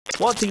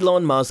What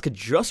Elon Musk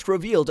just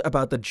revealed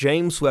about the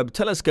James Webb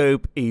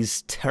Telescope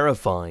is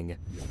terrifying.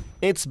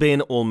 It's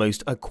been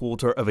almost a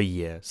quarter of a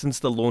year since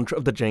the launch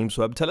of the James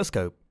Webb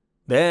Telescope.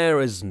 There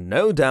is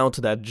no doubt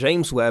that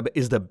James Webb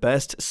is the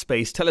best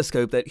space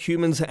telescope that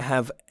humans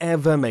have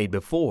ever made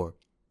before.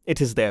 It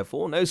is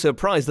therefore no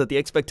surprise that the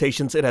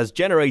expectations it has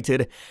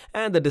generated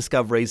and the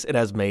discoveries it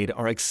has made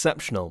are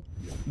exceptional.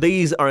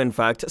 These are in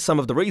fact some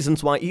of the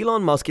reasons why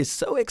Elon Musk is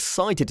so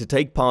excited to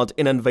take part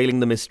in unveiling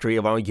the mystery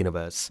of our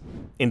universe.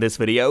 In this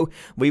video,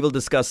 we will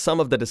discuss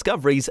some of the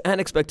discoveries and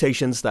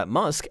expectations that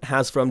Musk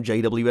has from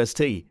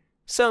JWST.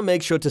 So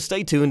make sure to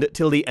stay tuned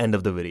till the end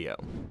of the video.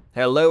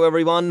 Hello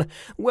everyone,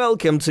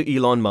 welcome to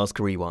Elon Musk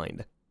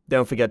Rewind.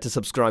 Don't forget to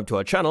subscribe to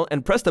our channel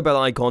and press the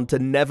bell icon to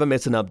never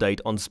miss an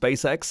update on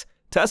SpaceX,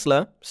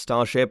 Tesla,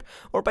 Starship,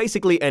 or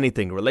basically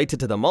anything related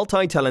to the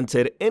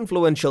multi-talented,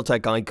 influential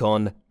tech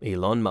icon,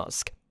 Elon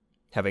Musk.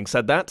 Having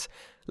said that,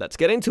 let's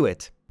get into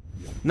it.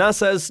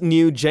 NASA's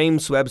new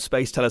James Webb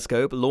Space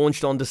Telescope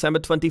launched on December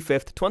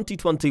 25,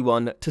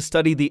 2021 to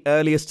study the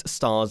earliest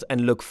stars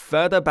and look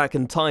further back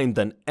in time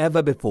than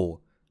ever before.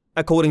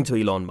 According to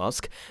Elon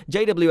Musk,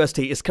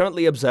 JWST is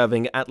currently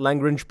observing at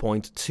Lagrange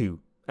point 2,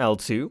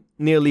 L2,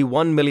 nearly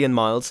 1 million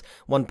miles,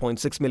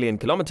 1.6 million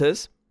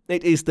kilometers.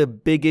 It is the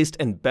biggest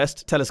and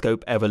best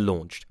telescope ever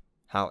launched.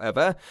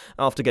 However,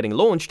 after getting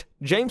launched,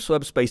 James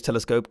Webb Space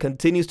Telescope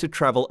continues to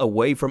travel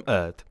away from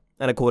Earth.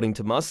 And according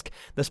to Musk,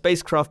 the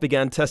spacecraft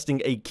began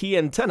testing a key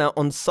antenna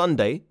on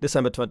Sunday,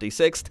 December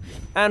 26th,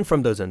 and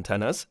from those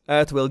antennas,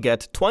 Earth will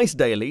get twice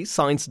daily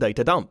science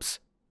data dumps.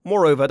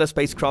 Moreover, the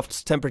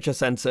spacecraft's temperature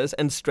sensors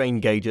and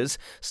strain gauges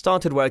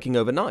started working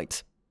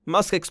overnight.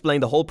 Musk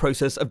explained the whole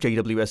process of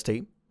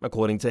JWST.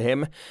 According to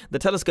him, the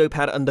telescope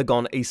had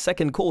undergone a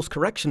second course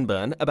correction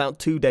burn about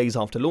 2 days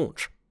after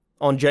launch.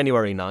 On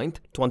January 9,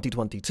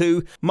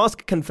 2022,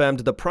 Musk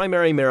confirmed the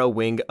primary mirror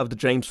wing of the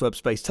James Webb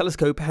Space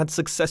Telescope had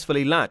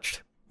successfully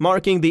latched,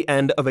 marking the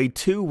end of a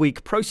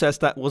 2-week process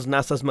that was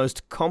NASA's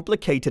most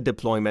complicated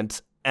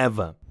deployment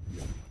ever.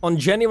 On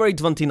January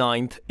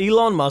 29th,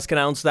 Elon Musk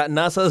announced that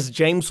NASA's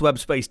James Webb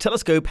Space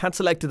Telescope had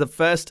selected the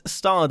first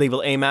star they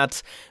will aim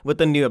at with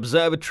the new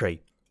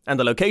observatory. And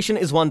the location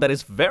is one that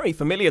is very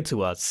familiar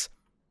to us.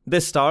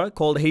 This star,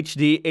 called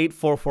HD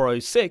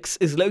 84406,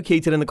 is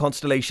located in the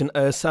constellation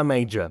Ursa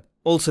Major,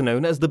 also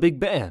known as the Big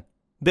Bear.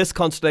 This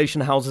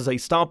constellation houses a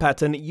star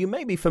pattern you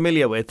may be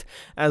familiar with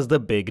as the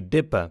Big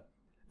Dipper.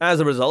 As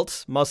a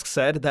result, Musk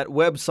said that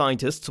Webb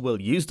scientists will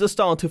use the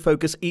star to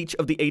focus each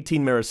of the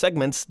 18 mirror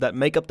segments that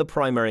make up the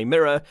primary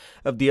mirror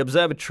of the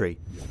observatory.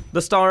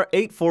 The star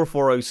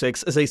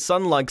 84406 is a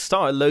sun-like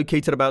star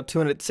located about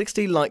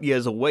 260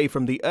 light-years away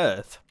from the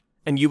Earth,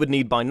 and you would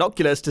need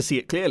binoculars to see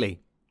it clearly.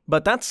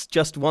 But that's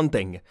just one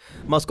thing.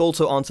 Musk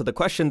also answered the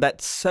question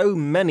that so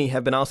many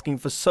have been asking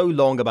for so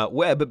long about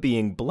Webb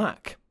being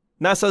black.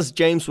 NASA's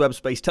James Webb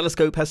Space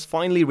Telescope has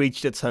finally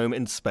reached its home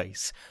in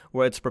space,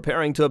 where it's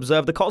preparing to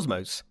observe the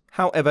cosmos.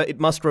 However, it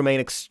must remain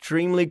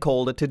extremely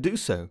cold to do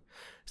so.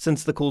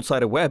 Since the cool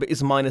side of Webb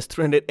is minus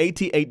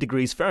 388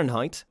 degrees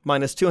Fahrenheit,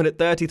 minus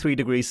 233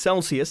 degrees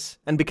Celsius,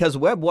 and because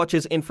Webb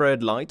watches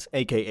infrared light,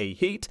 aka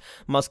heat,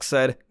 Musk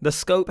said, the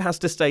scope has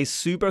to stay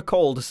super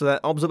cold so that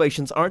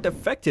observations aren't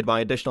affected by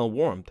additional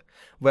warmth.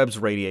 Webb's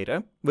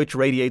radiator, which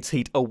radiates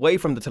heat away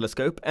from the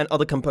telescope, and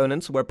other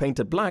components were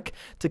painted black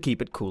to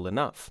keep it cool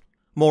enough.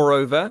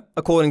 Moreover,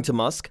 according to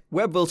Musk,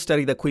 Webb will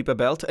study the Kuiper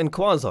Belt and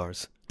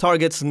quasars,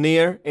 targets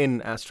near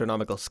in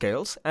astronomical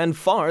scales, and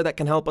far that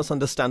can help us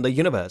understand the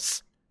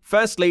universe.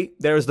 Firstly,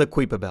 there is the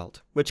Kuiper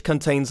Belt, which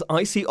contains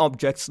icy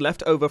objects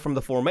left over from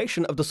the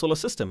formation of the solar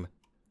system.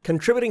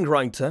 Contributing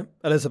writer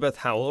Elizabeth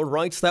Howell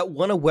writes that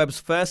one of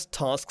Webb's first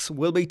tasks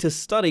will be to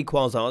study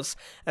quasars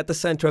at the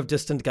center of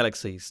distant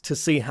galaxies to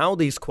see how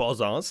these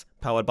quasars,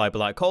 powered by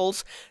black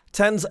holes,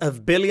 tens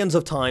of billions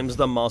of times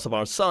the mass of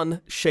our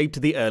sun,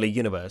 shaped the early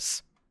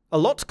universe. A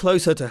lot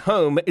closer to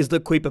home is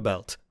the Kuiper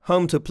Belt,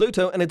 home to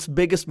Pluto and its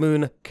biggest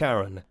moon,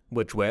 Charon,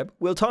 which Webb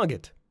will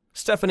target.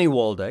 Stephanie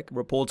Waldeck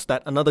reports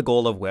that another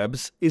goal of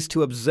Webb's is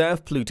to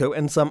observe Pluto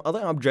and some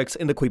other objects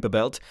in the Kuiper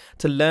Belt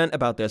to learn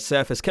about their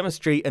surface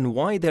chemistry and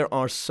why there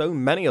are so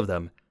many of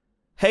them.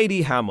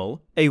 Heidi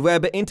Hamel, a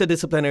Webb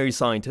interdisciplinary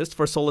scientist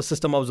for solar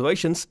system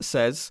observations,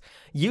 says,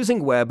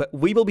 using Webb,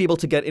 we will be able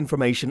to get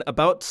information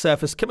about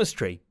surface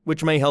chemistry,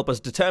 which may help us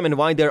determine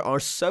why there are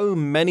so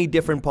many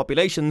different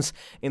populations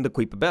in the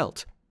Kuiper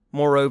Belt.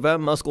 Moreover,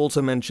 Musk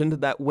also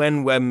mentioned that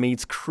when Webb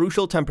meets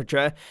crucial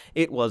temperature,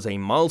 it was a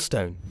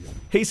milestone.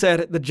 He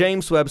said the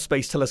James Webb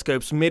Space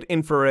Telescope's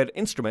mid-infrared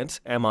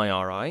instrument,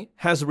 MIRI,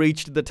 has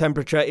reached the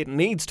temperature it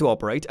needs to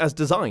operate as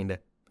designed.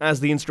 As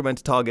the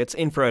instrument targets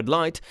infrared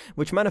light,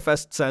 which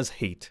manifests as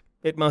heat,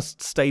 it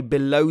must stay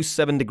below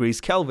 7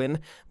 degrees Kelvin,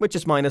 which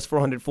is minus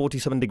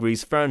 447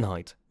 degrees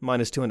Fahrenheit,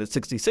 minus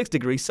 266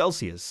 degrees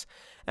Celsius.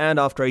 And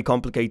after a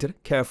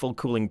complicated, careful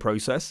cooling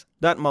process,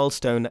 that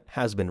milestone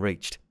has been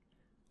reached.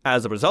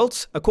 As a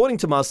result, according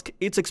to Musk,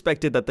 it's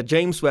expected that the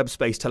James Webb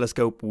Space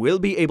Telescope will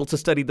be able to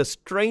study the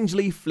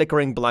strangely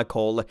flickering black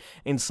hole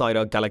inside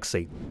our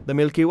galaxy, the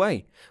Milky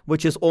Way,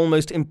 which is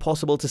almost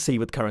impossible to see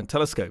with current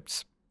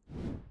telescopes.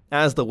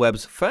 As the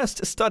Webb's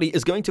first study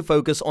is going to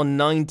focus on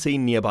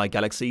 19 nearby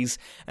galaxies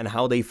and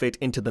how they fit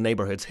into the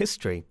neighborhood's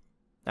history.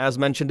 As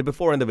mentioned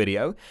before in the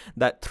video,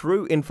 that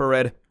through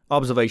infrared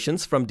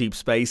observations from deep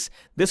space,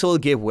 this will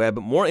give Webb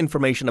more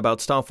information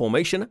about star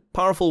formation,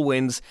 powerful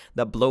winds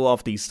that blow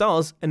off these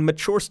stars, and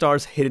mature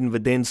stars hidden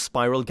within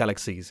spiral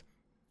galaxies.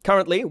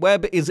 Currently,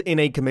 Webb is in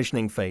a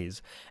commissioning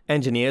phase.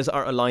 Engineers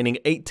are aligning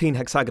 18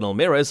 hexagonal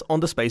mirrors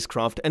on the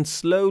spacecraft and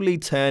slowly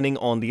turning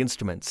on the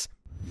instruments.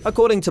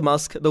 According to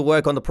Musk, the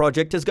work on the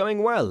project is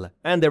going well,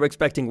 and they're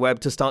expecting Webb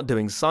to start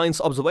doing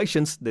science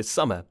observations this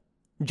summer.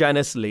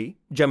 Janice Lee,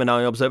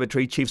 Gemini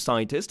Observatory Chief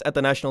Scientist at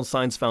the National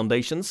Science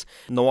Foundation's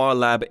NOIR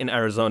Lab in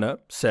Arizona,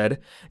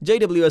 said,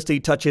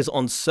 JWST touches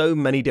on so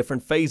many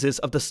different phases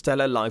of the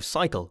stellar life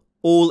cycle,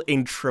 all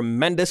in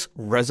tremendous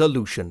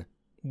resolution.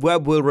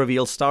 Webb will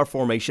reveal star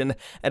formation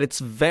at its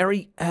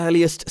very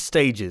earliest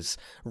stages,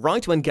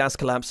 right when gas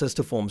collapses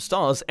to form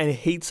stars and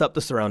heats up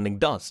the surrounding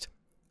dust.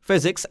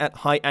 Physics at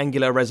high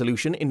angular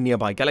resolution in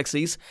nearby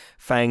galaxies,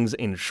 FANGs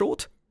in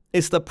short,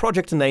 is the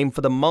project name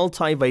for the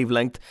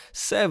multi-wavelength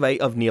survey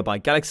of nearby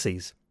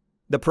galaxies.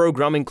 The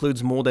program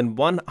includes more than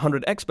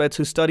 100 experts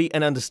who study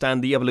and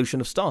understand the evolution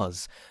of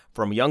stars,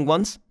 from young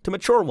ones to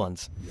mature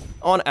ones.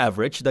 On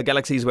average, the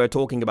galaxies we're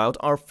talking about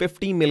are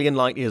 50 million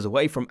light-years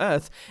away from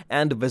Earth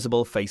and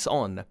visible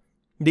face-on.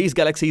 These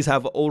galaxies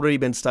have already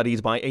been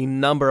studied by a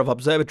number of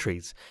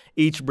observatories,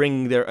 each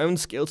bringing their own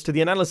skills to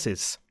the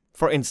analysis.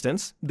 For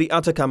instance, the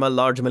Atacama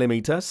Large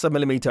Millimeter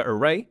Submillimeter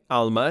Array,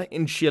 ALMA,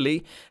 in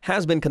Chile,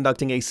 has been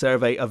conducting a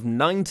survey of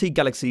 90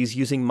 galaxies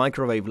using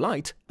microwave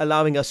light,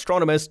 allowing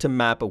astronomers to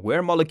map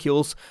where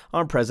molecules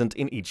are present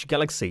in each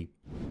galaxy.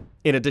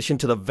 In addition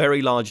to the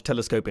Very Large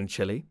Telescope in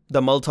Chile,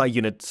 the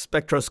Multi-Unit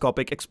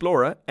Spectroscopic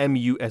Explorer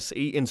 (MUSE)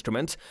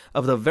 instrument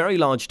of the Very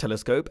Large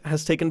Telescope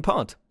has taken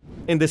part.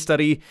 In this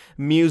study,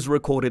 MUSE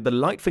recorded the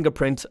light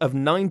fingerprint of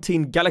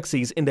 19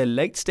 galaxies in their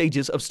late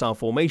stages of star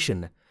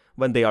formation,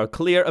 when they are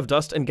clear of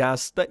dust and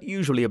gas that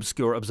usually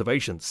obscure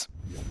observations.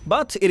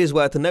 But it is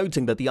worth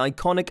noting that the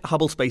iconic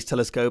Hubble Space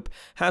Telescope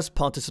has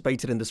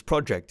participated in this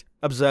project,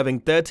 observing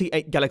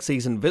 38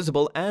 galaxies in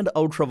visible and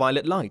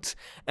ultraviolet light,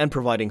 and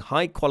providing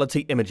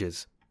high-quality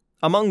images.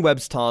 Among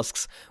Webb's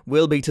tasks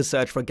will be to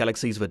search for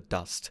galaxies with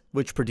dust,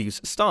 which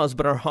produce stars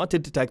but are hard to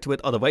detect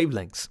with other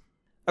wavelengths.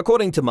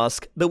 According to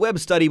Musk, the Webb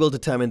study will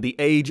determine the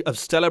age of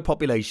stellar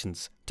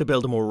populations to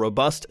build more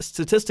robust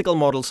statistical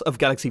models of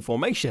galaxy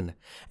formation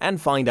and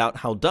find out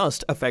how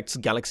dust affects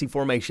galaxy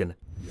formation.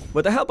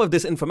 With the help of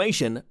this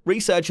information,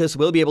 researchers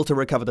will be able to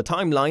recover the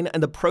timeline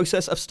and the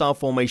process of star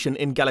formation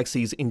in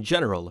galaxies in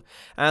general,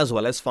 as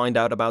well as find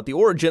out about the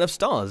origin of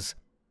stars.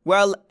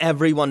 Well,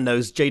 everyone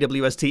knows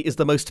JWST is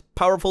the most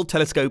powerful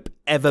telescope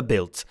ever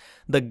built.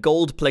 The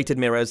gold-plated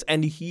mirrors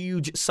and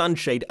huge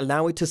sunshade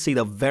allow it to see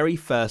the very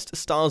first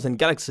stars and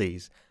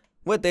galaxies.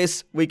 With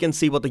this, we can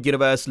see what the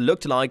universe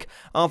looked like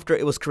after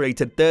it was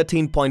created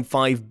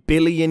 13.5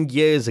 billion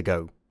years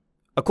ago.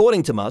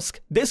 According to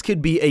Musk, this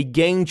could be a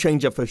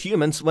game-changer for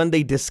humans when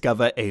they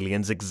discover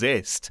aliens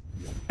exist.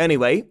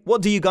 Anyway,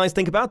 what do you guys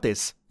think about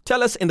this?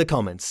 Tell us in the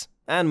comments.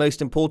 And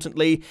most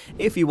importantly,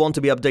 if you want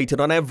to be updated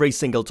on every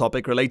single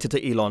topic related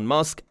to Elon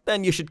Musk,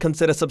 then you should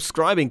consider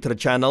subscribing to the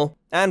channel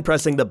and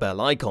pressing the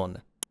bell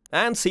icon.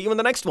 And see you in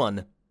the next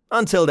one.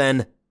 Until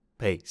then,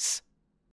 peace.